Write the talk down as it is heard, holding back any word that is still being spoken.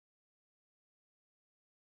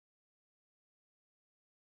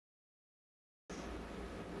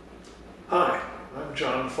Hi, I'm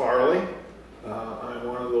John Farley. I'm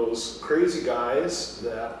one of those crazy guys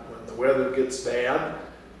that when the weather gets bad,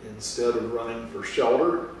 instead of running for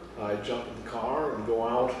shelter, I jump in the car and go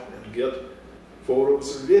out and get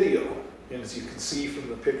photos or video. And as you can see from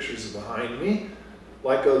the pictures behind me,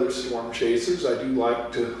 like other storm chasers, I do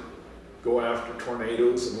like to go after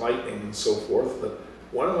tornadoes and lightning and so forth. But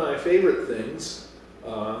one of my favorite things,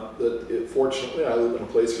 fortunately I live in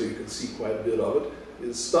a place where you can see quite a bit of it,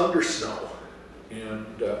 is Thundersnow. And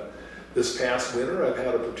this past winter I've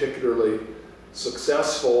had a particularly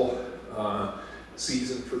successful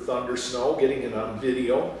season for Thundersnow, getting it on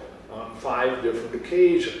video on 5 different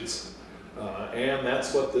occasions. And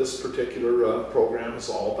that's what this particular program is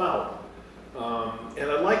all about. And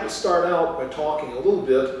I'd like to start out by talking a little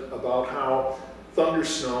bit about how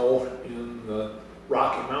Thundersnow in the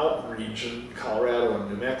Rocky Mountain region, Colorado and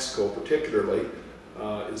New Mexico particularly,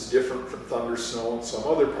 is different from Thundersnow in some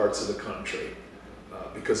other parts of the country,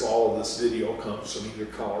 because all of this video comes from either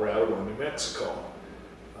Colorado or New Mexico.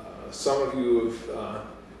 Some of you have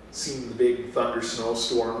seen the big Thundersnow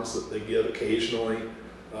storms that they get occasionally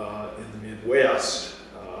in the Midwest,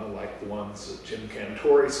 like the ones that Jim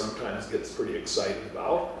Cantori sometimes gets pretty excited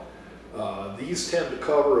about. These tend to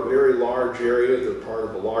cover a very large area. They're part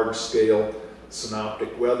of a large-scale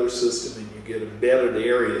synoptic weather system, and you get embedded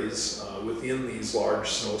areas within these large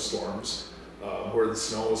snowstorms where the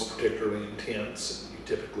snow is particularly intense.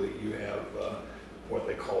 And you have what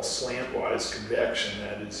they call slantwise convection.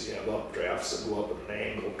 That is, you have updrafts that go up at an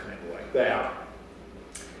angle, kind of like that.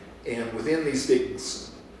 And within these big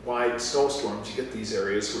wide snowstorms, you get these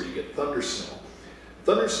areas where you get thundersnow.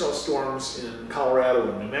 Thundersnow storms in Colorado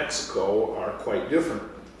and New Mexico are quite different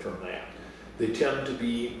from that. They tend to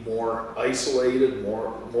be more isolated,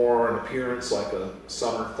 more in appearance like a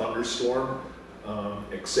summer thunderstorm,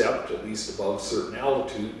 except, at least above certain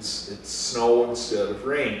altitudes, it's snow instead of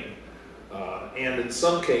rain. And in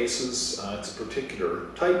some cases, it's a particular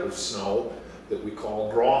type of snow that we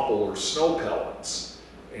call dropple or snow pellets.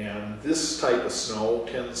 And this type of snow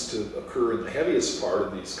tends to occur in the heaviest part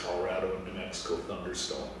of these Colorado and New Mexico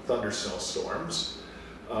thundersnow storms.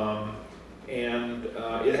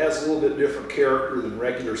 It has a little bit different character than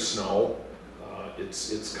regular snow.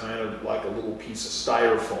 It's kind of like a little piece of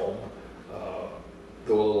styrofoam,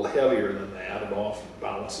 though a little heavier than that. It often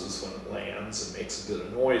bounces when it lands and makes a bit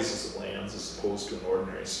of noise as it lands, as opposed to an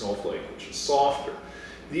ordinary snowflake, which is softer.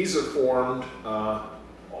 These are formed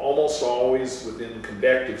almost always within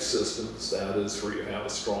convective systems, that is, where you have a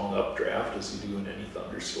strong updraft, as you do in any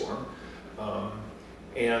thunderstorm.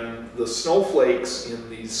 And the snowflakes in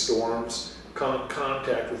these storms come in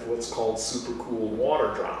contact with what's called supercooled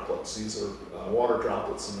water droplets. These are water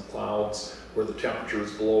droplets in the clouds where the temperature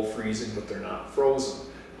is below freezing, but they're not frozen.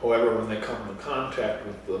 However, when they come in contact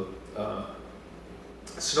with the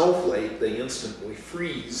snowflake, they instantly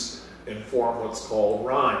freeze and form what's called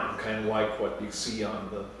rime, kind of like what you see on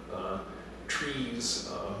the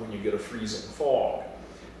trees when you get a freezing fog.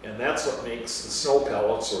 And that's what makes the snow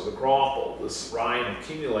pellets, or the grapple. This rime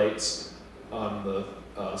accumulates on the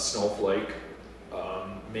snowflake,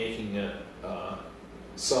 making it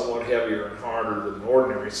somewhat heavier and harder than an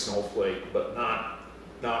ordinary snowflake, but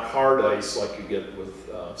not hard ice like you get with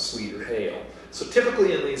sleet or hail. So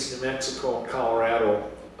typically in these New Mexico and Colorado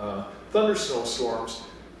thundersnow storms,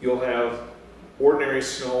 you'll have ordinary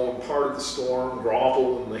snow in part of the storm,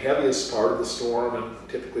 grapple in the heaviest part of the storm, and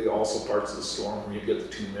typically also parts of the storm where you get the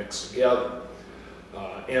two mixed together.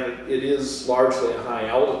 And it is largely a high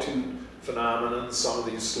altitude phenomenon. Some of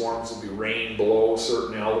these storms will be rain below a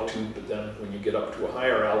certain altitude, but then when you get up to a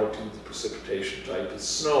higher altitude, the precipitation type is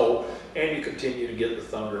snow, and you continue to get the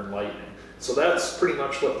thunder and lightning. So that's pretty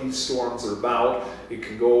much what these storms are about. It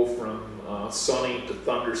can go from sunny to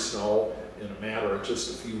thundersnow in a matter of just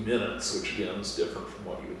a few minutes, which again is different from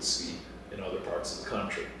what you would see in other parts of the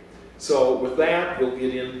country. So with that, we'll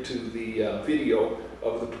get into the video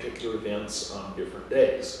of the particular events on different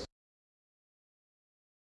days.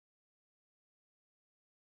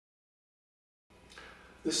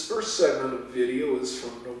 This first segment of video is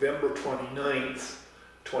from November 29th,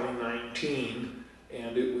 2019,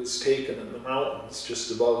 and it was taken in the mountains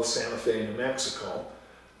just above Santa Fe, New Mexico.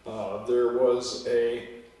 There was a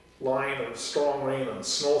line of strong rain and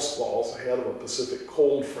snow squalls ahead of a Pacific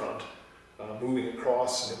cold front moving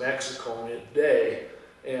across New Mexico midday,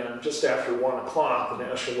 and just after 1 o'clock, the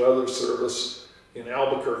National Weather Service in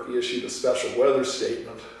Albuquerque issued a special weather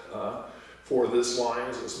statement for this line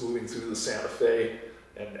as it was moving through the Santa Fe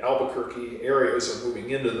and Albuquerque areas and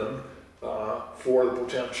moving into them for the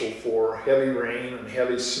potential for heavy rain and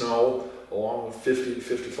heavy snow along with 50 to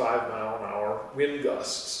 55 mile an hour wind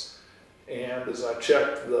gusts. And as I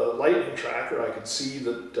checked the lightning tracker, I could see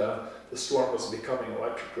that the storm was becoming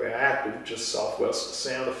electrically active just southwest of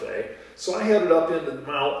Santa Fe. So I headed up into the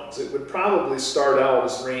mountains. It would probably start out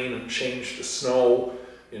as rain and change to snow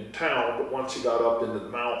in town, but once you got up into the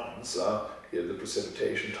mountains, the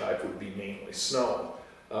precipitation type would be mainly snow.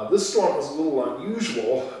 This storm was a little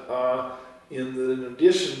unusual in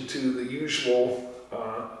addition to the usual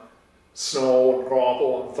snow and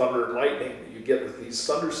graupel and thunder and lightning that you get with these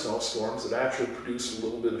thundersnow storms. It actually produced a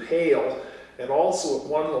little bit of hail, and also at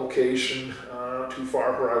one location not too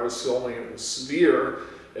far where I was filming, it was severe,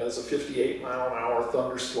 as a 58-mile-an-hour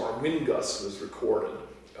thunderstorm wind gust was recorded.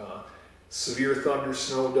 Severe thunder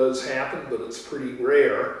snow does happen, but it's pretty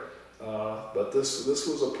rare. But this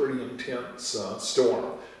was a pretty intense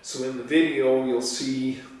storm. So in the video, you'll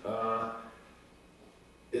see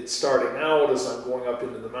it starting out as I'm going up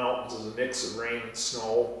into the mountains as a mix of rain and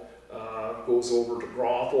snow, goes over to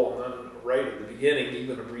graupel, and then right at the beginning,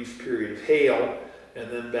 even a brief period of hail, and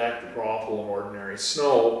then back to graupel and ordinary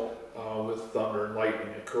snow, with thunder and lightning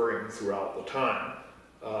occurring throughout the time,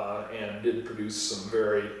 and did produce some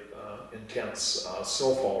very intense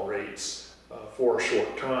snowfall rates for a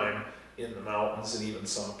short time in the mountains, and even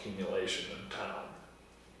some accumulation in town.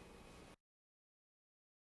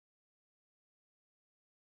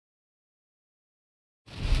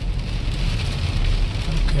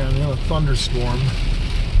 Okay, I'm in a thunderstorm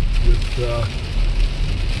with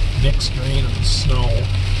mixed rain and snow.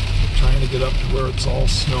 I'm trying to get up to where it's all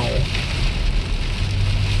snow.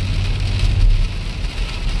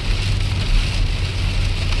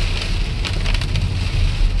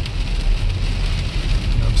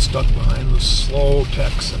 I'm stuck behind the slow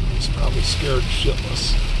Texan. He's probably scared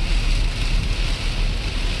shitless.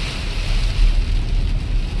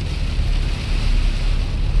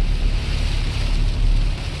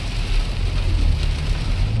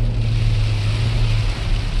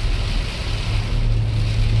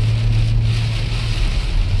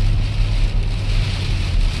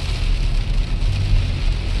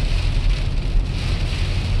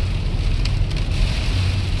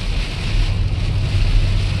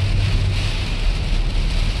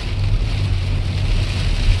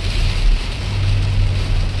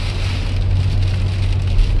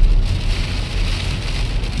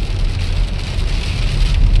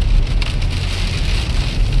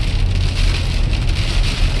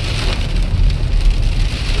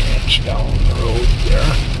 Down the road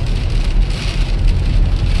there.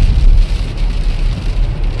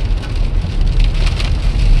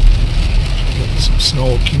 Getting some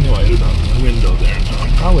snow accumulated on the window there now.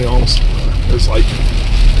 I'm probably almost there. There's lightning.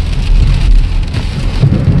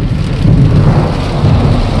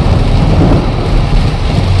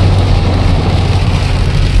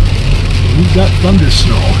 We've got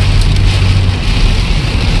thundersnow.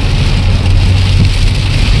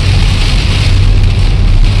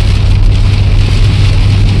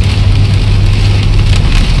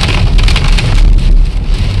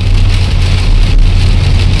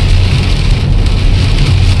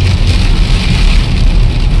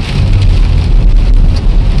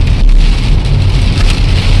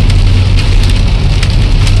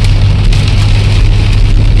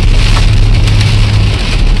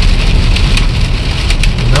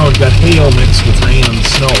 We've got hail mixed with rain and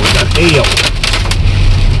snow. We've got hail.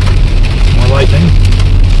 More lightning.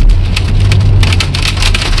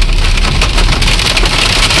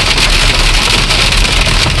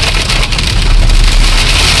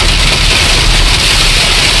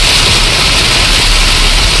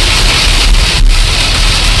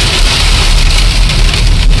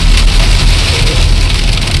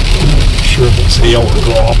 I'm not sure if it's hail or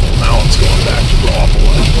graupel. Now it's going back to graupel.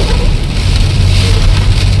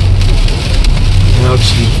 Now I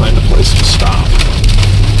just need to find a place to stop.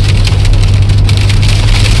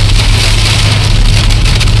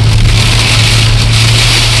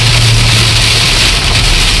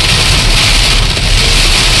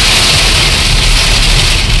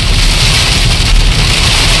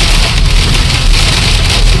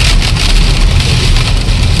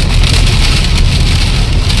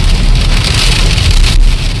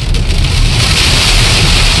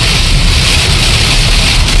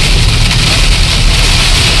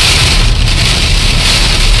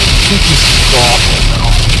 I think this is graupel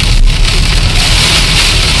now.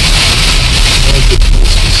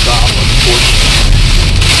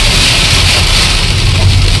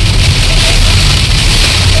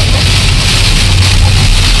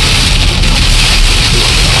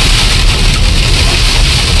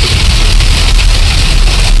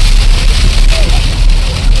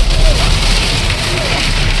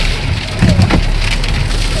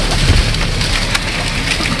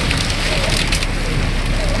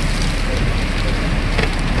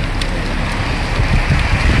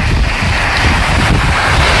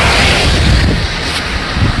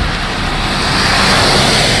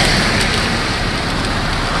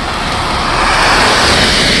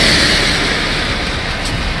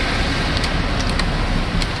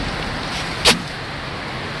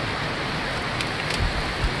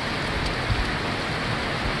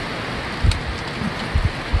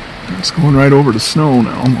 It's going right over to snow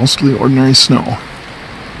now, mostly ordinary snow.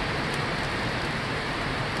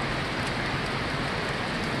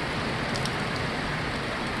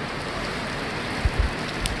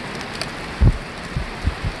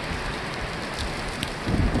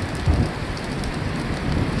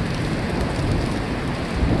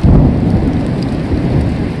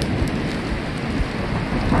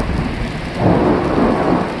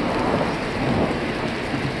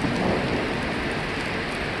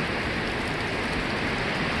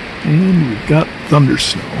 And we've got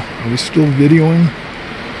Thundersnow. Are we still videoing?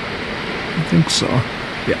 I think so.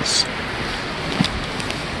 Yes.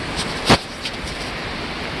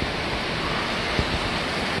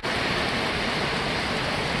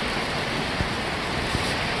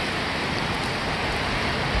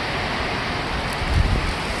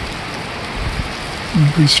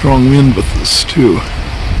 Pretty strong wind with this too.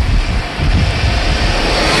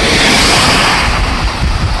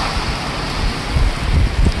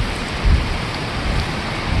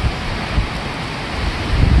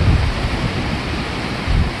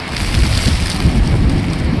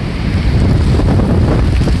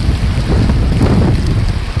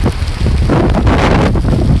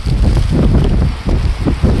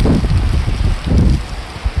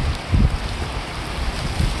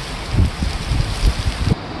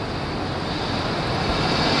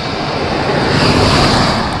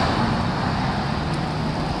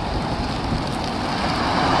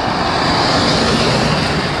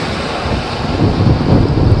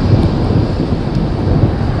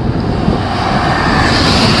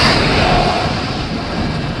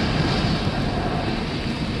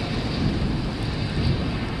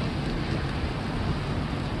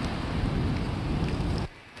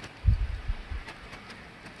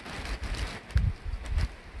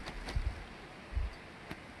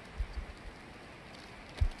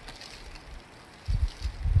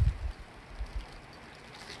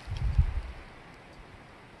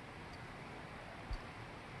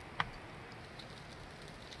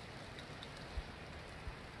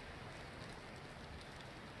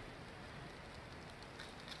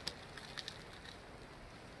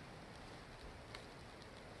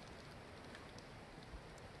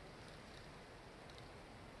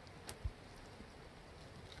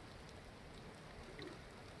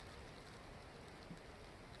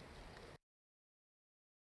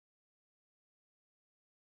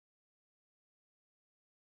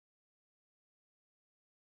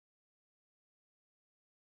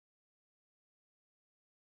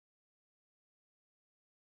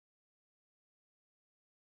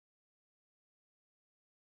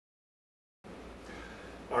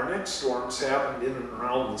 Our next storms happened in and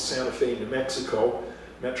around the Santa Fe, New Mexico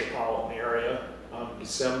metropolitan area on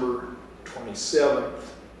December 27th,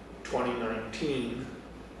 2019.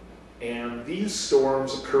 And these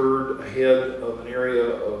storms occurred ahead of an area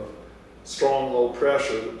of strong low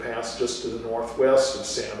pressure that passed just to the northwest of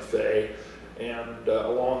Santa Fe and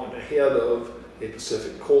along and ahead of a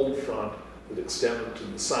Pacific cold front that extended to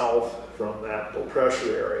the south from that low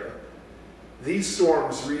pressure area. These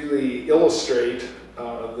storms really illustrate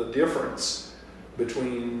the difference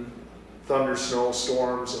between thundersnow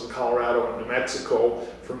storms in Colorado and New Mexico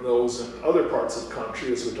from those in other parts of the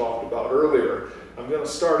country, as we talked about earlier. I'm going to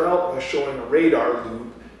start out by showing a radar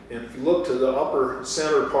loop, and if you look to the upper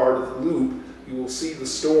center part of the loop, you will see the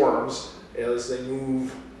storms as they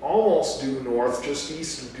move almost due north, just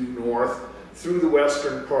east of due north, through the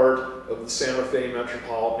western part of the Santa Fe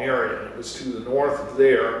metropolitan area. And it was to the north of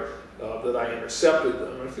there that I intercepted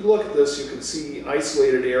them. And if you look at this, you can see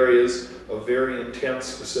isolated areas of very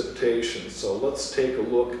intense precipitation. So let's take a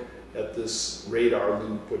look at this radar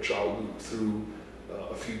loop, which I'll loop through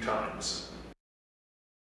a few times.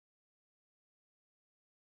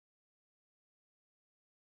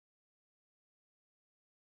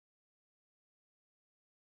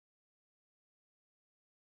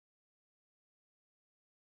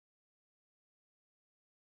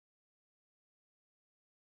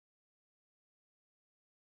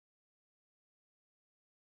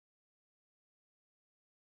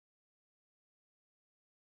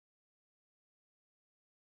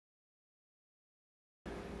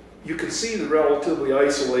 You can see the relatively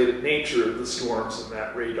isolated nature of the storms in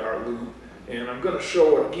that radar loop, and I'm going to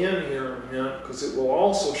show it again here in a minute because it will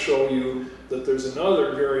also show you that there's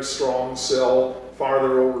another very strong cell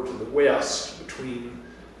farther over to the west between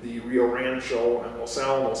the Rio Rancho and Los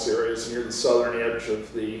Alamos areas near the southern edge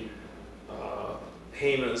of the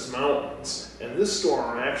Jemez Mountains. And this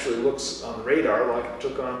storm actually looks on the radar like it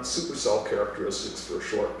took on supercell characteristics for a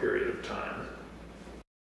short period of time.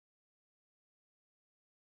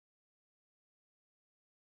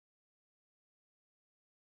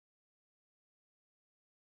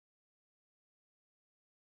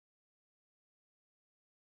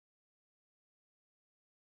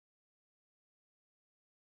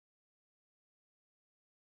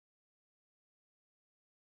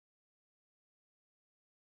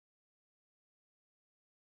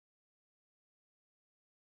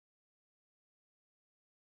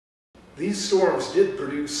 These storms did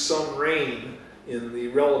produce some rain in the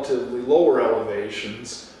relatively lower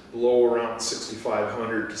elevations, below around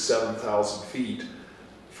 6,500 to 7,000 feet.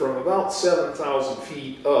 From about 7,000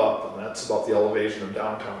 feet up, and that's about the elevation of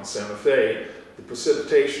downtown Santa Fe, the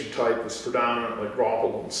precipitation type was predominantly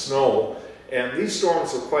graupel and snow, and these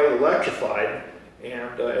storms were quite electrified.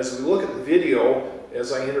 And as we look at the video,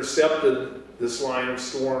 as I intercepted this line of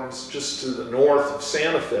storms just to the north of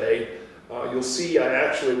Santa Fe, you'll see I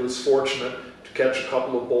actually was fortunate to catch a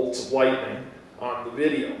couple of bolts of lightning on the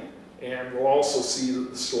video. And we'll also see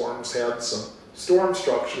that the storms had some storm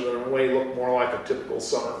structure that in a way looked more like a typical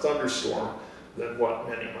summer thunderstorm than what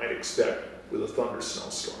many might expect with a thundersnow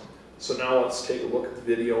storm. So now let's take a look at the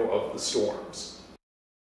video of the storms.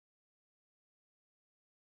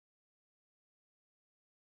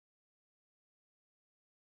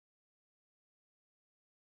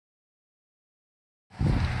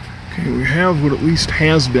 Okay, we have what at least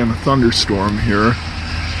has been a thunderstorm here,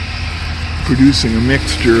 producing a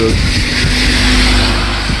mixture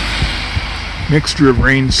of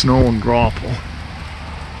rain, snow, and graupel.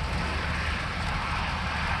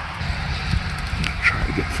 Try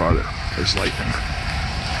to get farther. There's lightning.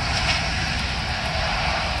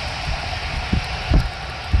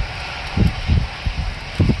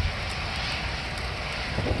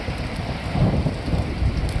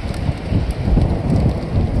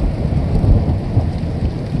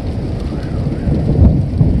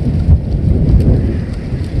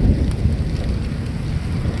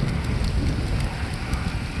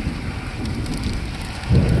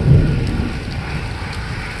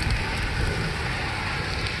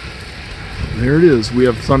 There it is, we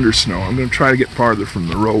have thundersnow. I'm going to try to get farther from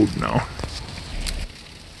the road now.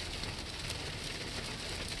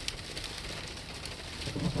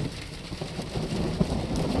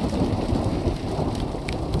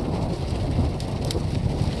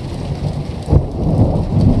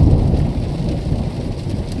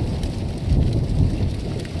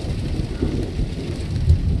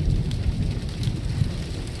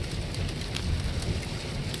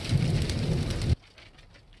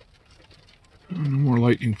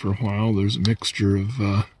 Lightning for a while. There's a mixture of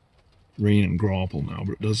rain and graupel now,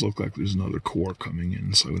 but it does look like there's another core coming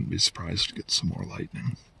in, so I wouldn't be surprised to get some more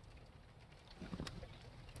lightning.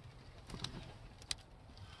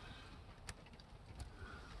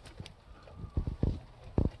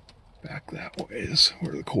 Back that way is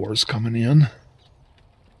where the core is coming in.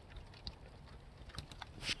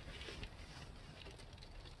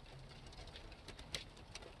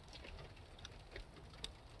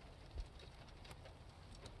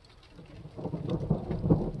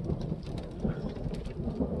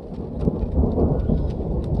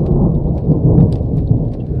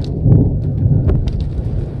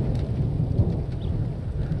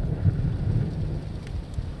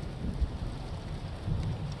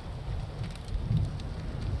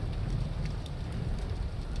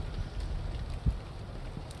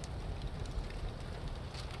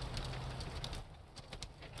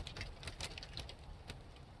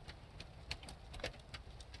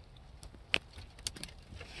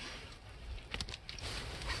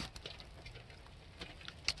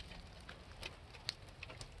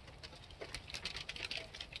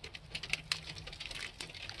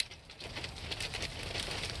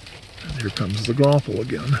 Here comes the graupel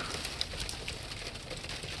again.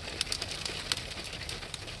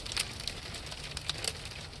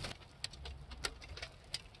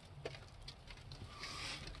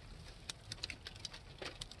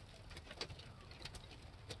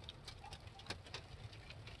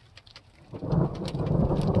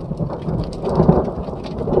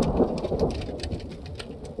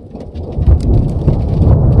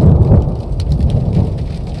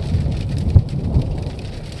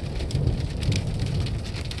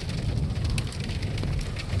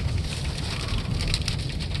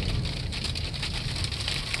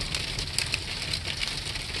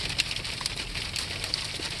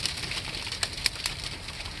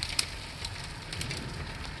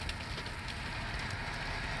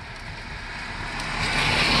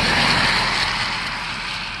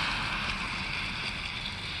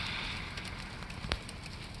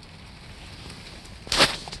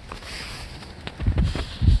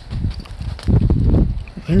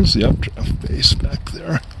 There's the updraft base back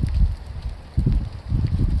there.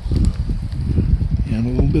 And a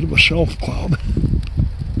little bit of a shelf cloud.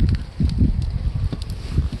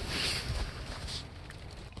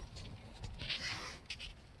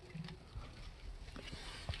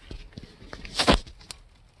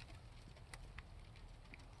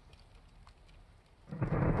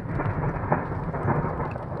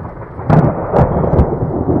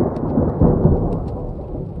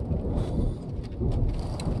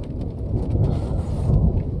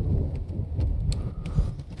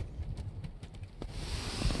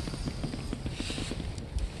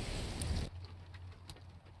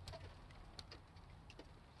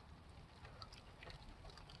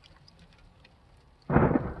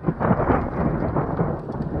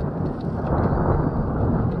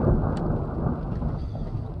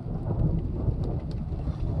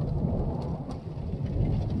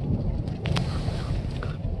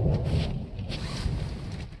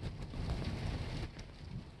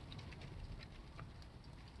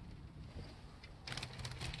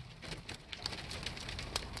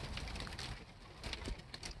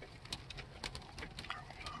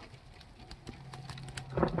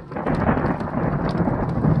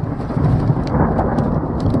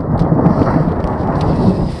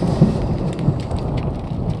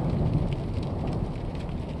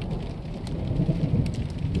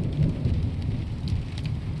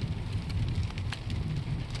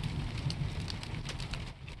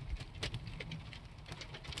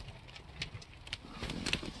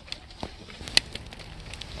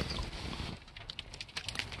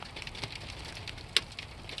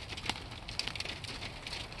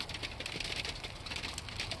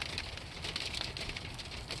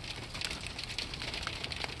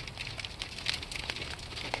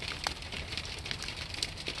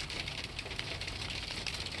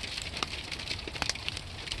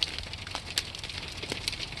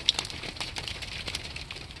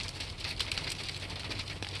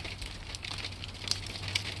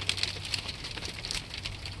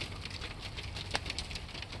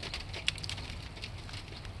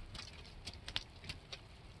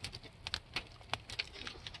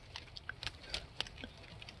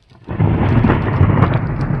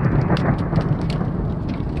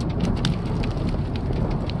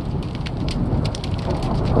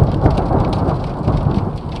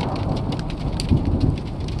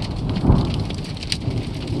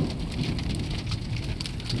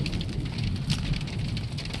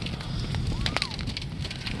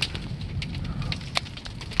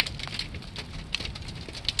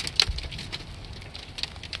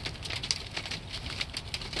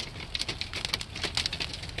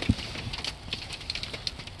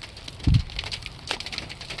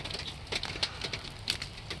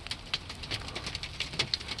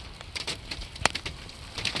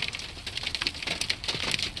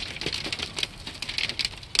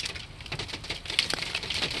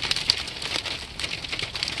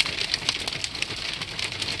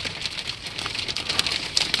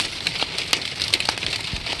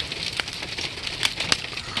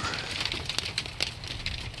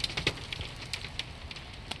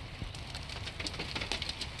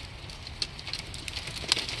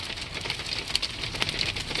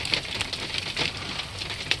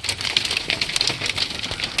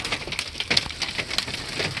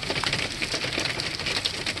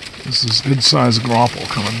 This is good sized grapple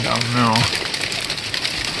coming down now.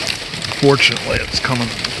 Unfortunately, it's coming in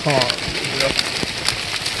the car. Yep.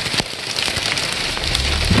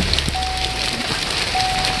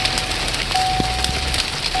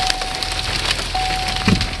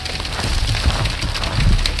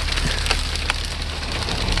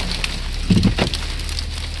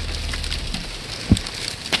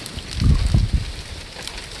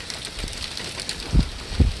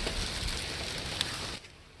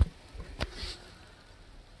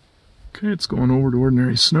 Okay, it's going over to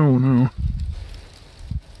ordinary snow now.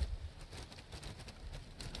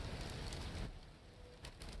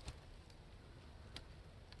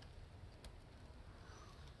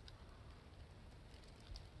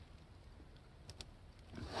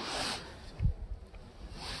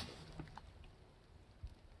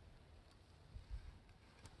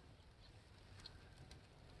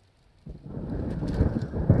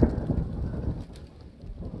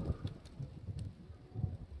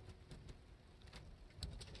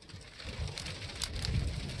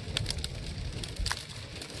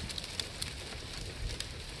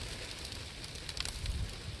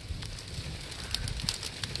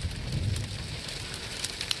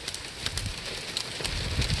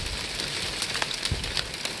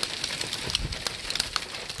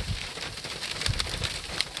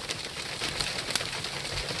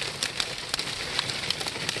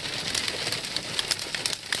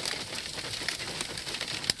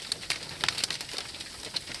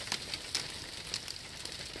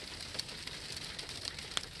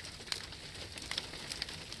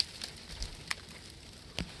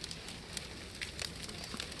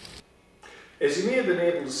 As you may have been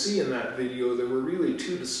able to see in that video, there were really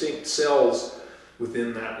two distinct cells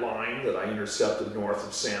within that line that I intercepted north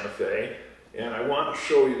of Santa Fe. And I want to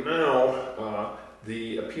show you now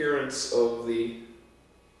the appearance of the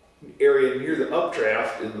area near the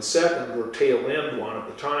updraft in the second or tail end one at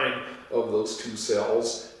the time of those two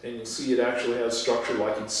cells. And you'll see it actually has structure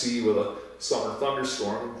like you'd see with a summer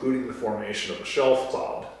thunderstorm, including the formation of a shelf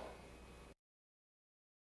cloud.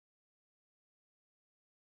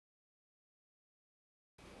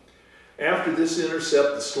 After this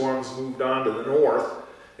intercept, the storms moved on to the north,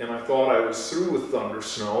 and I thought I was through with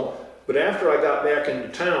Thundersnow. But after I got back into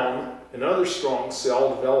town, another strong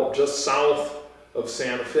cell developed just south of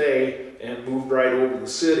Santa Fe and moved right over the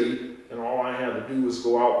city, and all I had to do was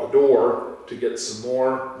go out the door to get some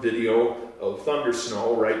more video of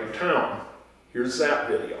Thundersnow right in town. Here's that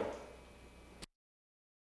video.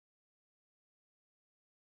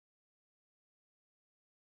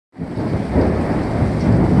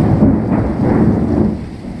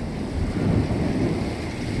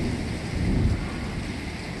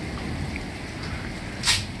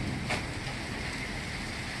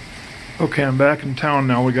 Okay, I'm back in town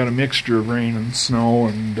now. We got a mixture of rain and snow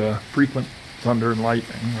and frequent thunder and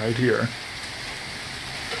lightning right here.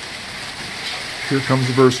 Here comes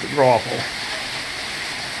a burst of grapple.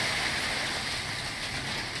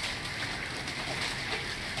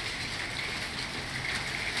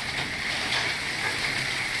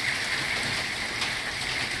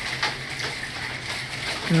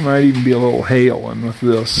 There might even be a little hail in with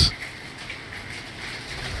this.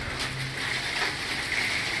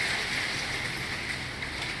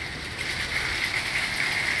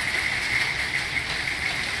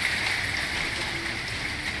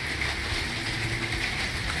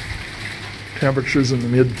 Temperatures in the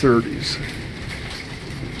mid-30s.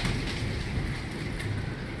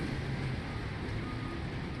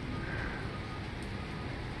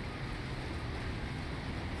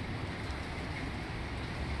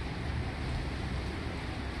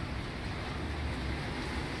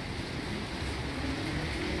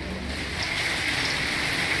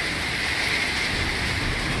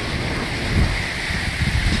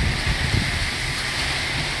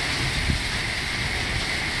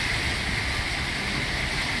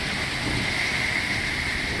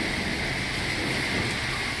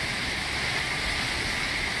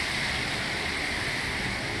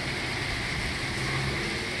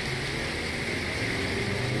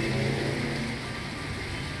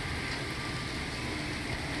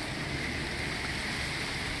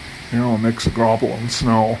 You know, a mix of grapple and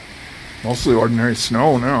snow. Mostly ordinary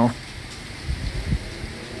snow now.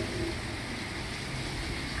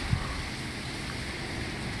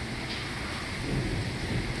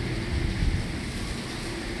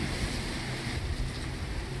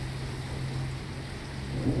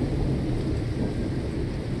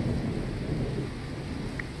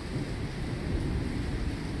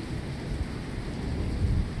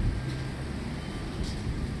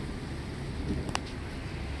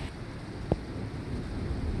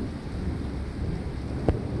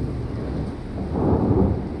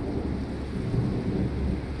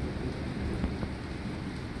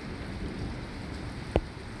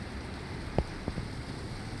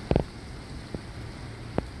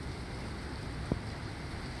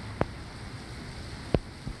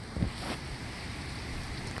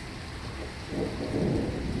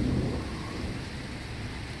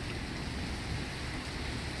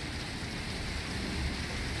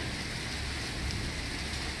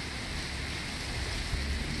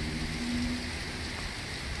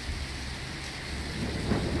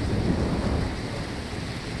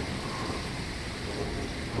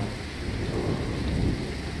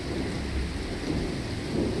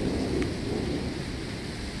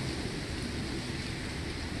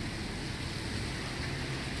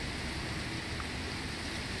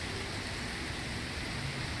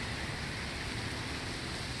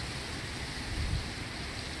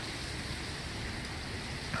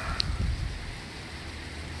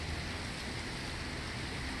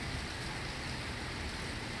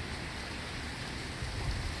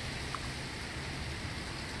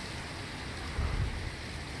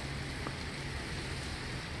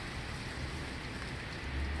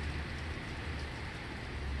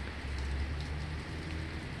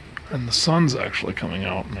 And the sun's actually coming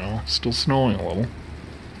out now, still snowing a little.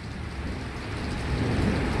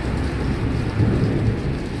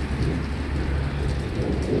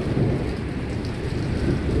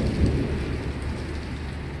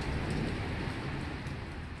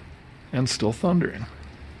 And still thundering.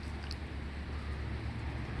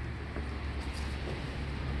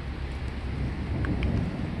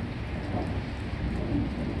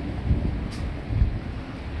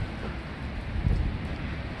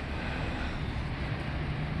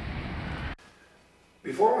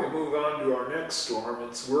 Before we move on to our next storm,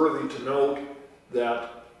 it's worthy to note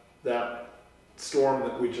that that storm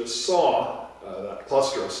that we just saw, that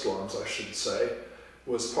cluster of storms I should say,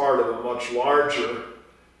 was part of a much larger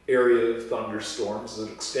area of thunderstorms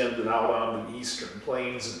that extended out onto the eastern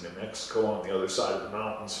plains of New Mexico on the other side of the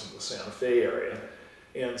mountains from the Santa Fe area.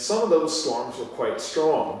 And some of those storms were quite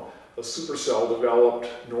strong. A supercell developed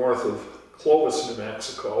north of Clovis, New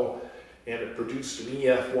Mexico, and it produced an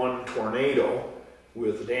EF1 tornado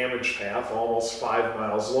with a damage path almost 5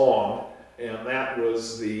 miles long, and that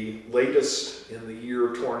was the latest in the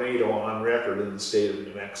year tornado on record in the state of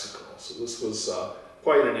New Mexico. So this was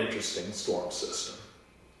quite an interesting storm system.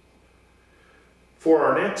 For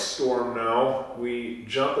our next storm now, we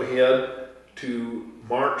jump ahead to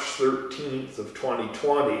March 13th of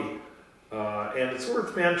 2020, and it's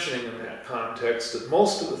worth mentioning in that context that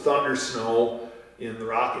most of the thundersnow in the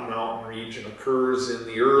Rocky Mountain region occurs in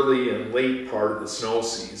the early and late part of the snow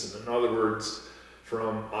season. In other words,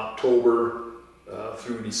 from October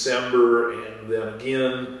through December, and then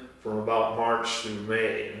again from about March through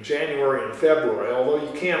May. In January and February, although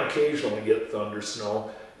you can occasionally get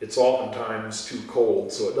thundersnow, it's oftentimes too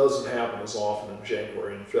cold, so it doesn't happen as often in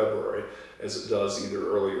January and February as it does either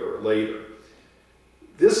earlier or later.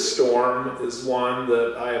 This storm is one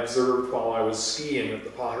that I observed while I was skiing at the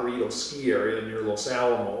Pajarito ski area near Los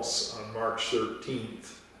Alamos on March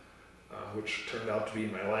 13th, which turned out to be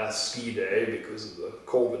my last ski day because of the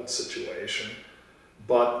COVID situation.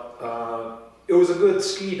 But it was a good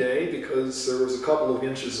ski day because there was a couple of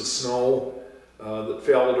inches of snow that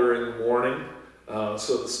fell during the morning,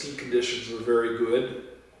 so the ski conditions were very good.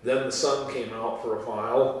 Then the sun came out for a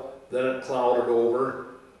while, then it clouded over,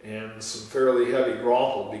 and some fairly heavy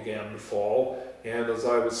graupel began to fall. And as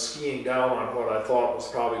I was skiing down on what I thought was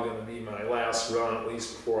probably going to be my last run, at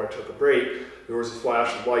least before I took a break, there was a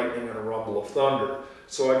flash of lightning and a rumble of thunder.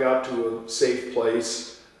 So I got to a safe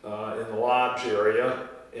place in the lodge area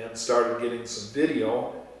and started getting some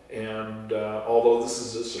video. And although this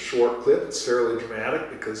is just a short clip, it's fairly dramatic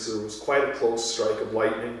because there was quite a close strike of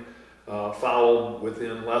lightning, followed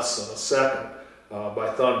within less than a second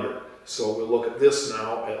by thunder. So we'll look at this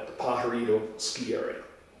now at the Pajarito ski area.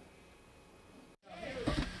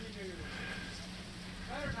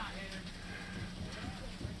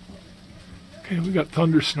 Okay, we got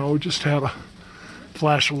Thundersnow. Just had a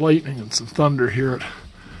flash of lightning and some thunder here at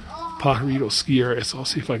Pajarito ski area, so I'll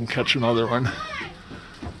see if I can catch another one.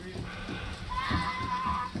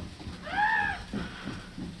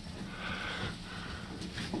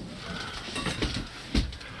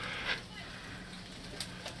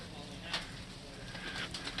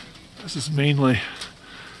 This is mainly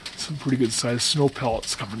some pretty good sized snow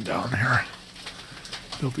pellets coming down here.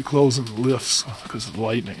 They'll be closing the lifts because of the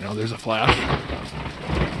lightning. Now there's a flash.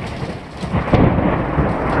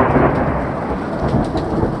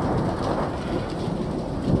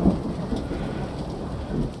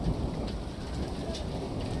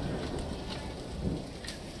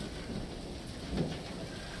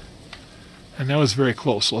 And that was very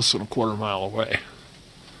close, less than a quarter mile away.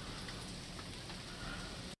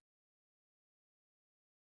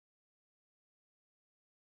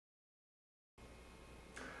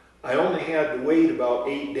 I only had to wait about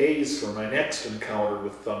 8 days for my next encounter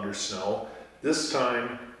with Thundersnow, this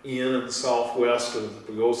time in the southwest of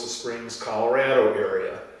the Pagosa Springs, Colorado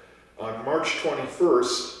area. On March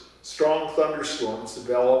 21st, strong thunderstorms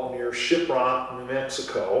developed near Shiprock, New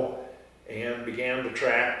Mexico, and began to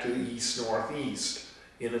track to the east-northeast.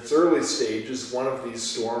 In its early stages, one of these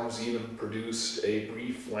storms even produced a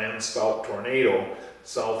brief landspout tornado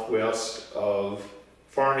southwest of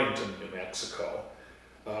Farmington, New Mexico.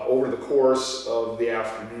 Over the course of the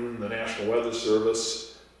afternoon, the National Weather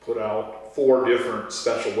Service put out 4 different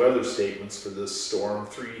special weather statements for this storm,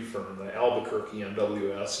 3 from the Albuquerque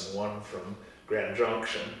NWS and 1 from Grand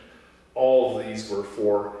Junction. All of these were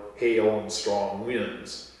for hail and strong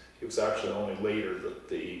winds. It was actually only later that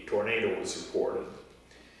the tornado was reported.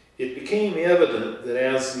 It became evident that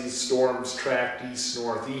as these storms tracked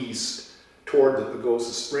east-northeast toward the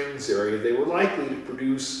Pagosa Springs area, they were likely to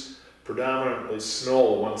produce predominantly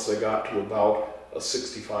snow once they got to about a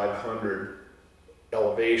 6,500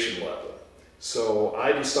 elevation level. So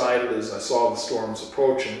I decided, as I saw the storms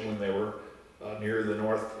approaching when they were near the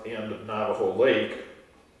north end of Navajo Lake,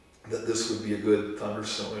 that this would be a good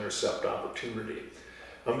thundersnow intercept opportunity.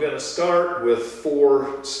 I'm going to start with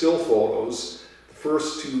 4 still photos. The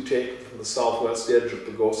first 2 taken from the southwest edge of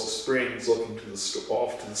Pagosa Springs, looking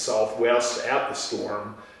off to the southwest at the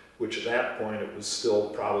storm, which at that point it was still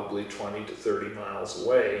probably 20 to 30 miles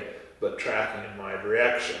away, but tracking in my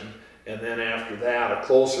direction. And then after that, a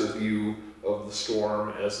closer view of the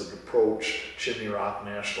storm as it approached Chimney Rock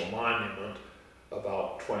National Monument,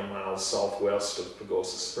 about 20 miles southwest of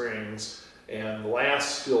Pagosa Springs. And the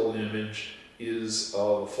last still image is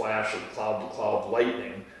of a flash of cloud-to-cloud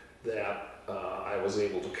lightning that I was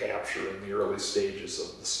able to capture in the early stages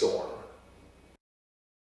of the storm.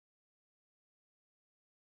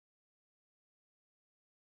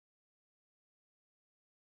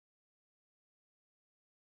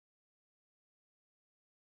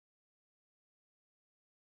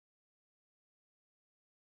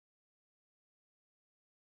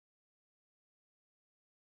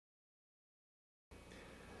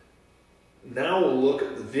 Now we'll look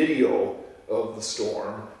at the video of the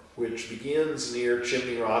storm, which begins near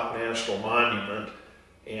Chimney Rock National Monument,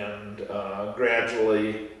 and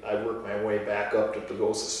gradually I work my way back up to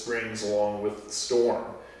Pagosa Springs along with the storm.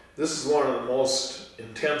 This is one of the most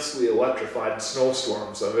intensely electrified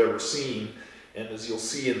snowstorms I've ever seen, and as you'll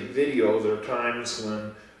see in the video, there are times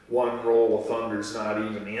when one roll of thunder is not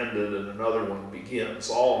even ended and another one begins.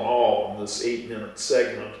 All in all, in this 8-minute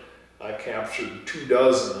segment, I captured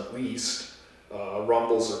 24 at least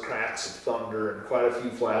rumbles or cracks of thunder and quite a few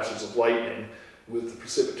flashes of lightning, with the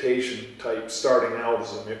precipitation type starting out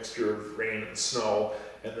as a mixture of rain and snow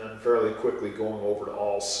and then fairly quickly going over to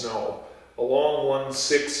all snow. Along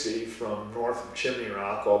 160 from north of Chimney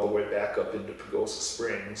Rock all the way back up into Pagosa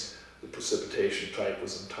Springs, the precipitation type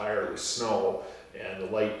was entirely snow, and the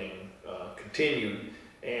lightning continued,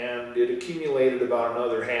 and it accumulated about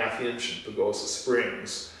another ½ inch in Pagosa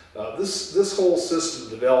Springs. This whole system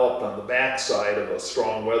developed on the backside of a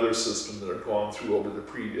strong weather system that had gone through over the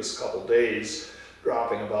previous couple days,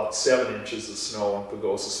 dropping about 7 inches of snow in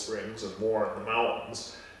Pagosa Springs and more in the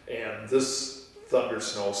mountains. And this thunder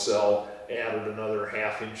snow cell added another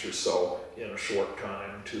 ½ inch or so in a short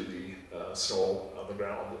time to the snow on the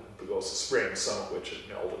ground in Pagosa Springs, some of which had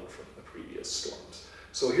melted from the previous storms.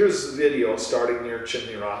 So here's the video starting near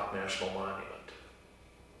Chimney Rock National Monument.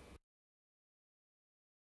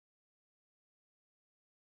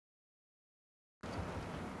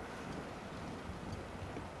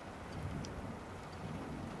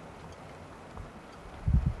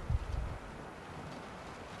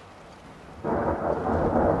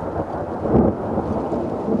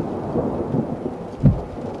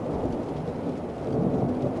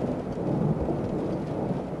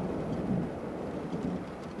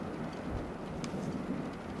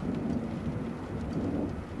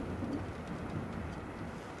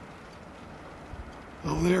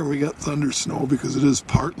 Oh, there we got thunder snow because it is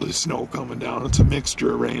partly snow coming down. It's a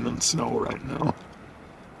mixture of rain and snow right now.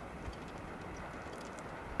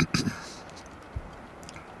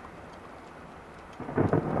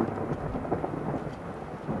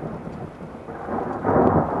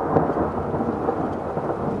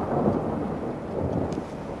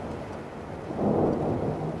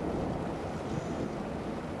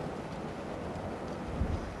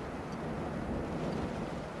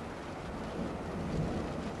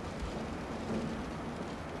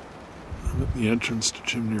 At the entrance to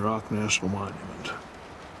Chimney Rock National Monument.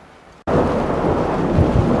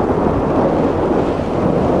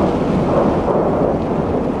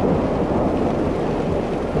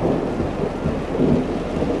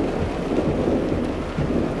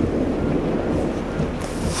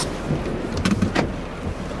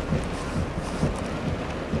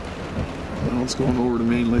 Now it's going over to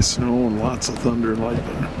mainly snow and lots of thunder and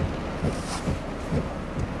lightning.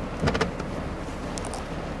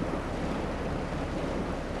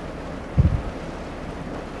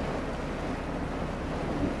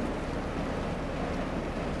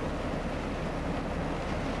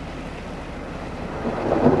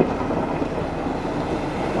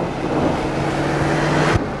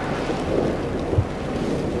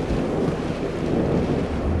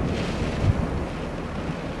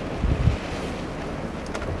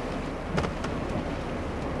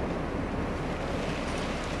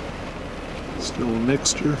 Still a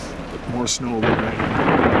mixture, but more snow than rain.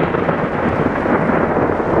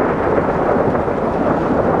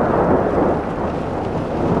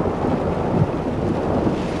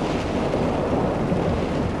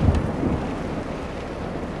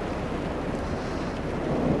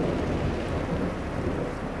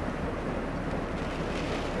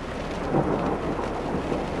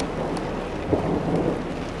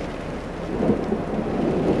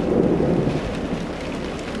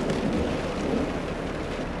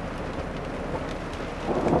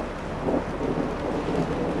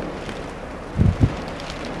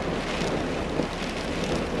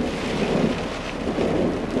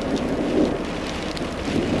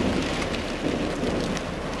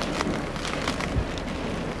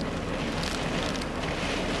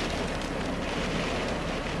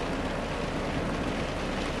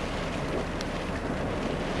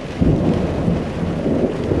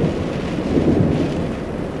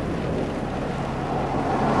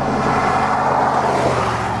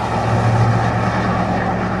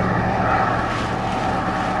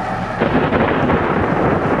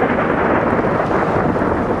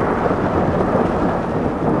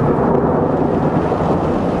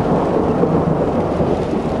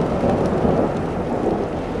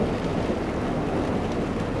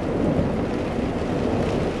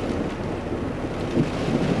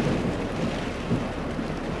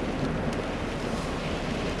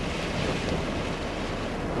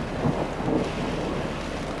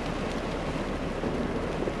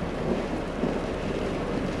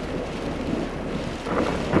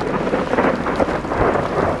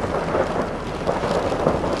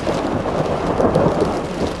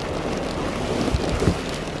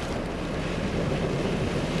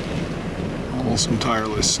 almost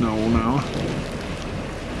entirely snow now.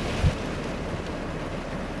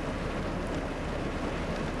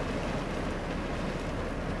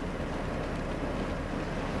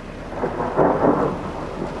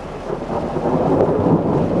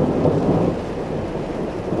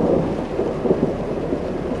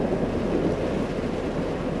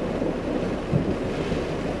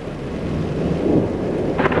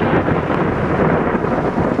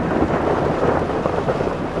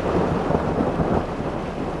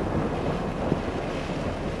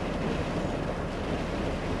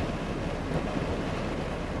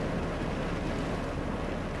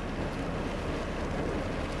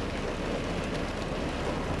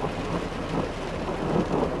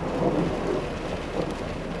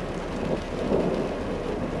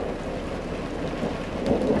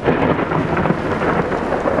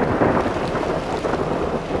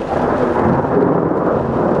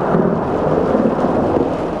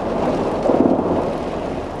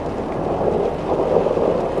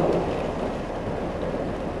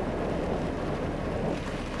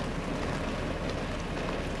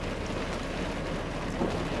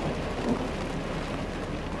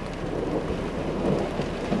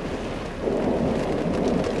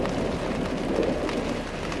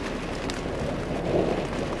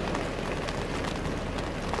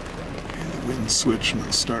 Switch and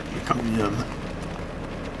it's starting to come in. I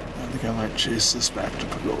think I might chase this back to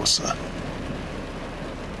Pagosa.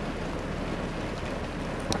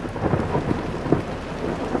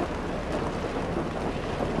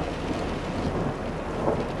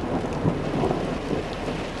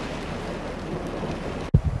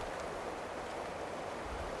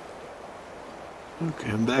 Okay,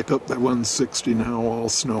 I'm back up by 160 now, all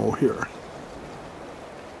snow here.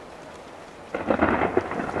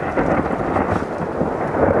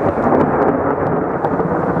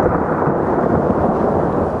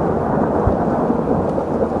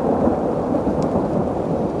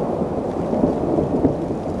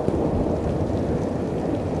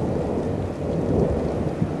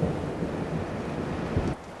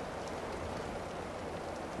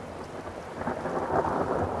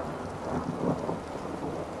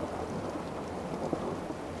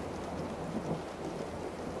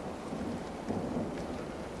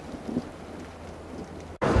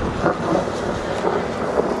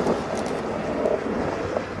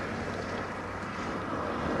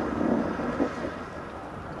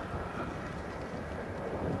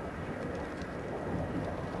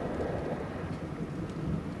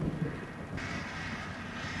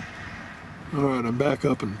 Alright, I'm back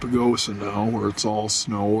up in Pagosa now, where it's all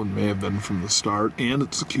snow and may have been from the start, and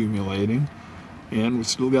it's accumulating, and we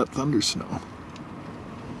still got Thundersnow.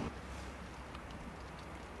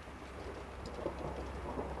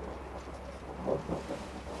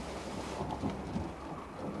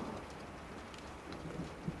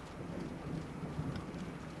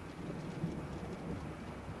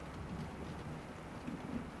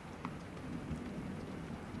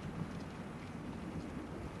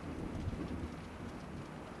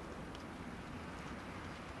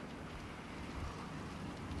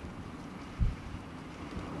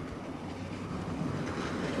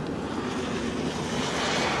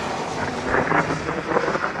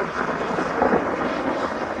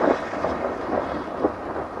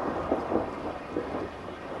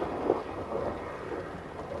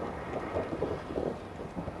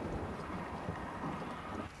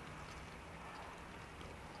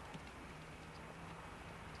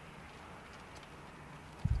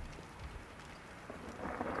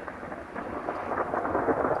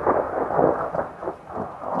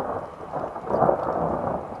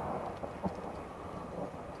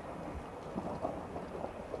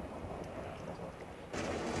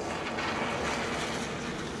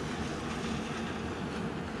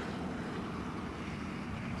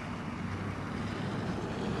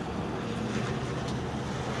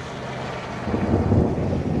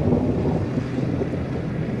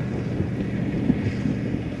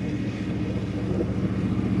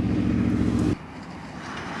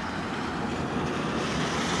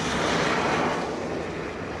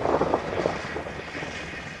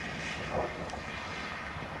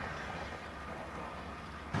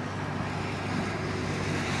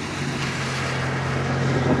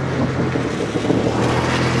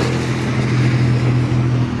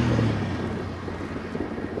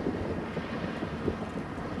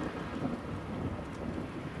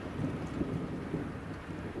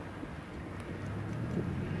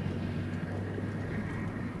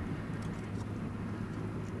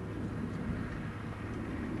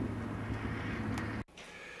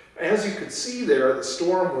 As you could see there, the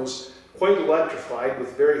storm was quite electrified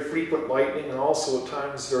with very frequent lightning and also at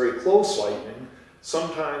times very close lightning,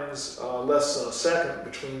 sometimes less than a second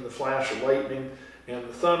between the flash of lightning and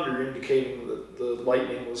the thunder, indicating that the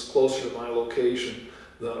lightning was closer to my location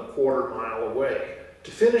than a quarter mile away.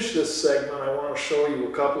 To finish this segment, I want to show you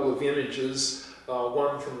a couple of images,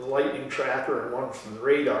 one from the lightning tracker and one from the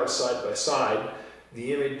radar side by side.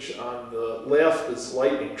 The image on the left is the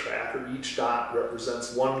lightning tracker. Each dot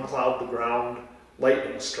represents one cloud-to-ground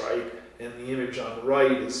lightning strike, and the image on the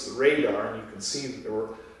right is the radar, and you can see that there were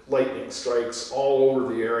lightning strikes all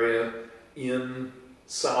over the area in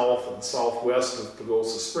south and southwest of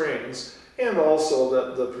Pagosa Springs, and also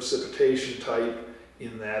that the precipitation type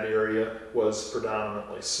in that area was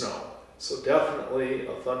predominantly snow. So definitely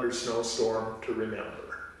a thunder snowstorm to remember.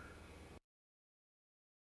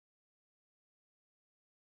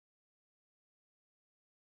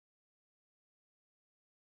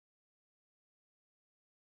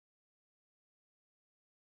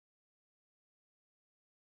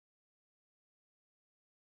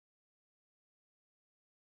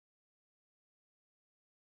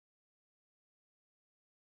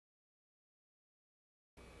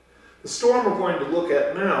 The storm we're going to look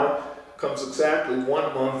at now comes exactly 1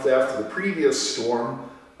 month after the previous storm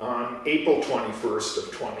on April 21st of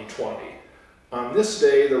 2020. On this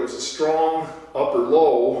day there was a strong upper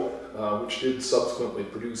low, which did subsequently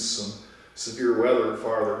produce some severe weather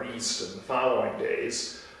farther east in the following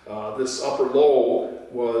days. This upper low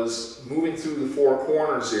was moving through the Four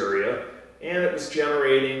Corners area, and it was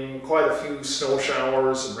generating quite a few snow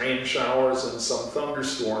showers and rain showers and some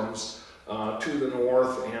thunderstorms to the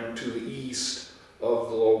north and to the east of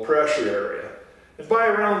the low pressure area. And by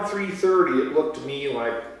around 3:30, it looked to me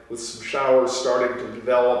like, with some showers starting to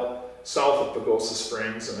develop south of Pagosa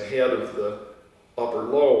Springs and ahead of the upper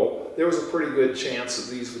low, there was a pretty good chance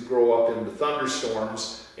that these would grow up into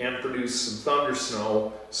thunderstorms and produce some thunder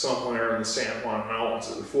snow somewhere in the San Juan Mountains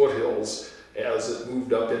or the foothills as it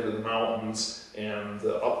moved up into the mountains, and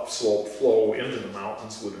the upslope flow into the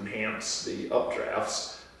mountains would enhance the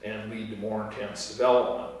updrafts and lead to more intense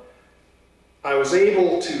development. I was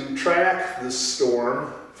able to track this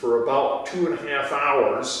storm for about 2.5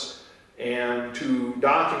 hours and to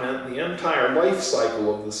document the entire life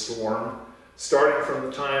cycle of the storm, starting from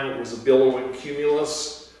the time it was a billowing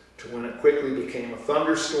cumulus to when it quickly became a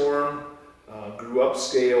thunderstorm, grew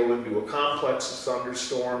upscale into a complex of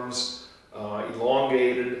thunderstorms,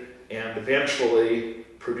 elongated, and eventually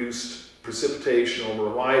produced precipitation over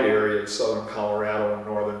a wide area of southern Colorado and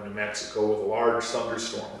northern New Mexico with a large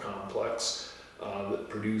thunderstorm complex that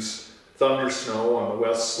produced thunder snow on the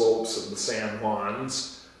west slopes of the San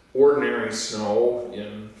Juans, ordinary snow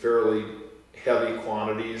in fairly heavy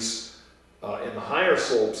quantities in the higher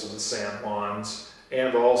slopes of the San Juans,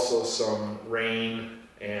 and also some rain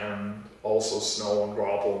and also snow and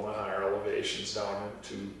graupel in the higher elevations down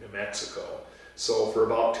into New Mexico. So for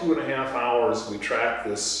about 2.5 hours, we track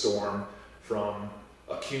this storm from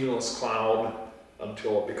a cumulus cloud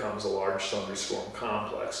until it becomes a large thunderstorm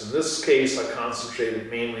complex. In this case, I concentrated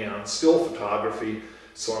mainly on still photography,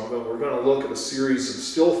 so we're going to look at a series of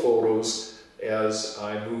still photos as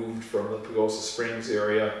I moved from the Pagosa Springs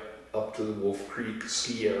area up to the Wolf Creek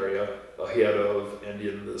ski area ahead of and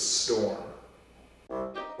in this storm.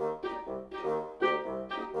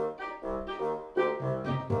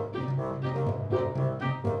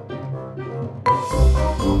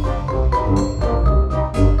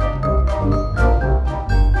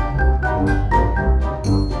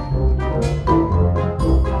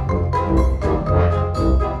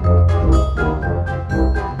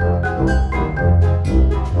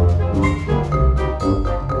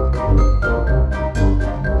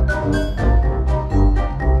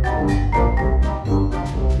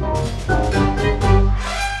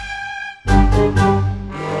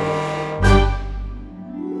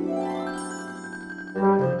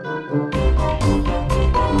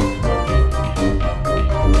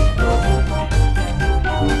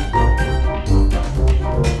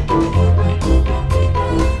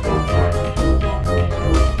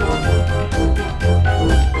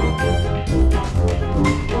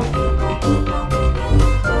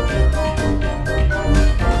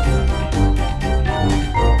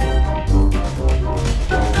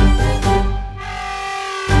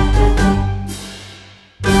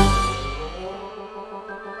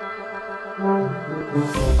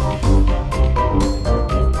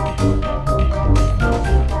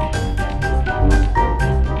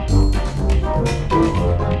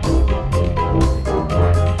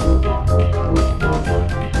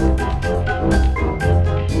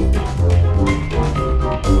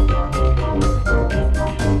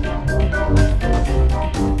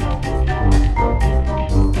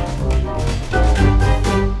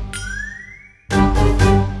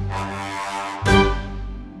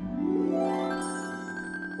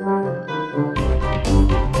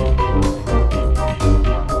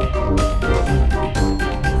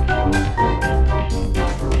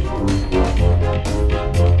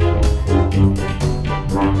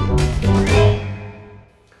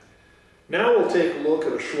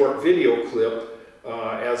 short video clip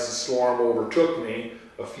as the storm overtook me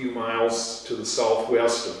a few miles to the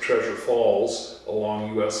southwest of Treasure Falls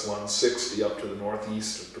along US 160 up to the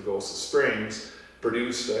northeast of Pagosa Springs,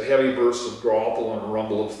 produced a heavy burst of graupel and a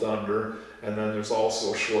rumble of thunder, and then there's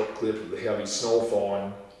also a short clip of the heavy snow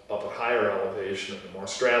falling up at higher elevation in the more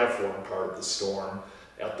stratiform part of the storm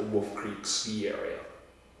at the Wolf Creek ski area.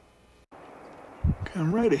 Okay,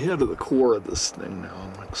 I'm right ahead of the core of this thing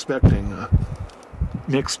now. I'm expecting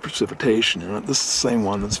mixed precipitation in it. This is the same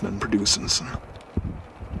one that's been producing some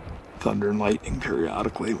thunder and lightning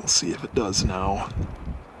periodically. We'll see if it does now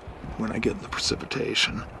when I get the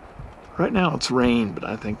precipitation. Right now it's rain, but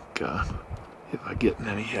I think if I get in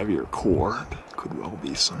any heavier core, it could well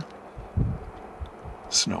be some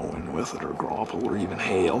snow in with it, or graupel, or even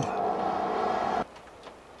hail.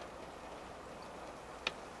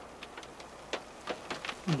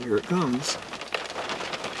 And here it comes.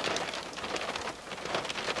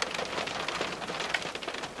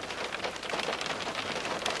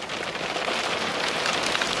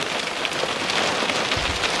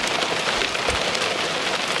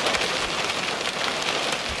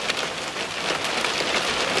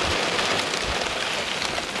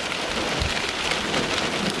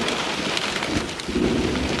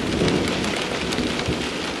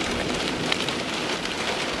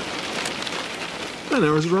 And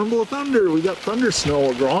there was a rumble of thunder. We got Thundersnow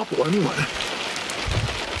or graupel anyway.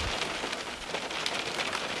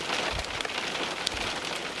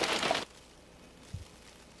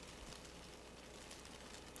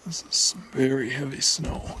 This is some very heavy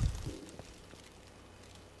snow.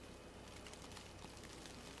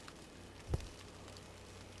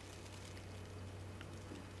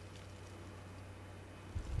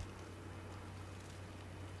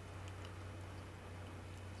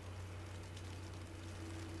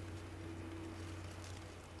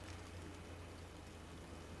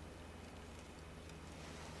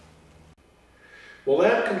 Well,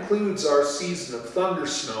 that concludes our season of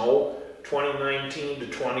Thundersnow 2019 to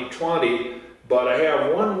 2020, but I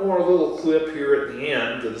have one more little clip here at the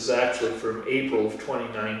end that is actually from April of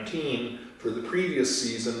 2019 for the previous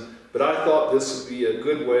season, but I thought this would be a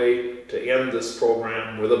good way to end this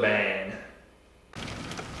program with a bang.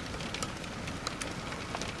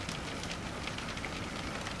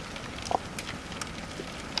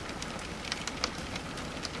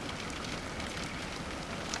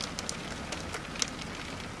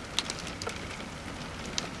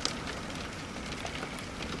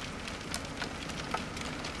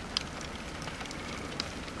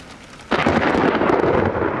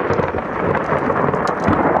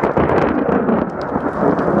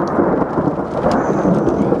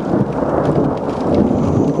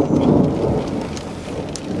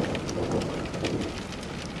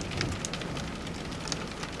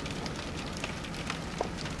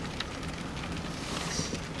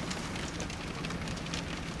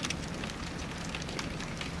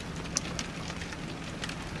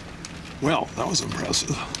 Well, that was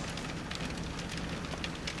impressive.